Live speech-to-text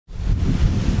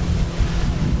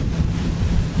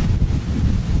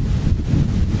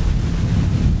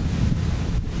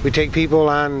We take people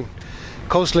on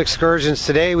coastal excursions.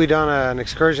 Today we done an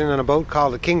excursion on a boat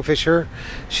called the Kingfisher.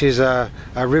 She's a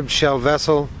ribbed shell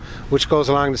vessel which goes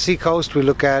along the seacoast. We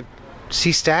look at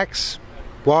sea stacks,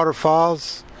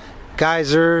 waterfalls,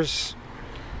 geysers,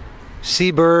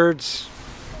 seabirds,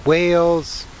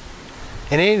 whales,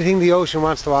 and anything the ocean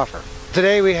wants to offer.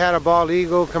 Today we had a bald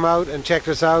eagle come out and checked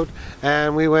us out,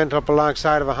 and we went up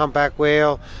alongside of a humpback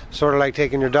whale, sort of like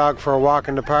taking your dog for a walk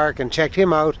in the park, and checked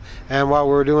him out. And while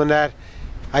we were doing that,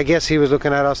 I guess he was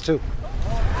looking at us too.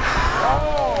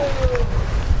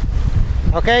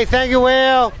 Okay, thank you,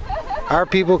 whale. Our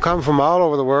people come from all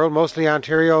over the world. Mostly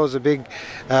Ontario is a big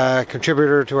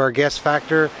contributor to our guest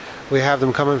factor. We have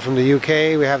them coming from the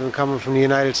UK, we have them coming from the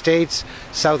United States,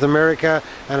 South America,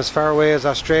 and as far away as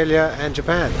Australia and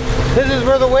Japan. This is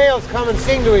where the whales come and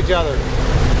sing to each other.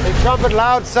 They trumpet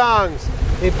loud songs.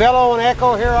 They bellow and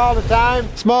echo here all the time.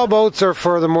 Small boats are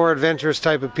for the more adventurous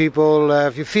type of people.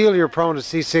 If you feel you're prone to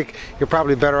seasick, you're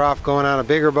probably better off going on a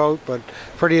bigger boat, but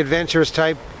for the adventurous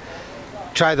type,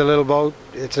 try the little boat.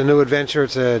 It's a new adventure.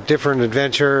 It's a different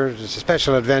adventure. It's a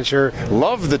special adventure.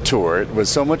 Love the tour. It was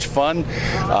so much fun.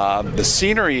 The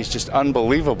scenery is just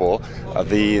unbelievable.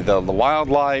 The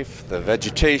wildlife, the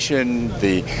vegetation,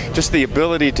 just the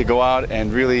ability to go out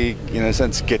and really, in a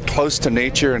sense, get close to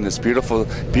nature in this beautiful,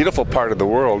 beautiful part of the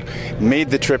world made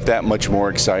the trip that much more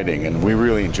exciting, and we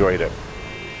really enjoyed it.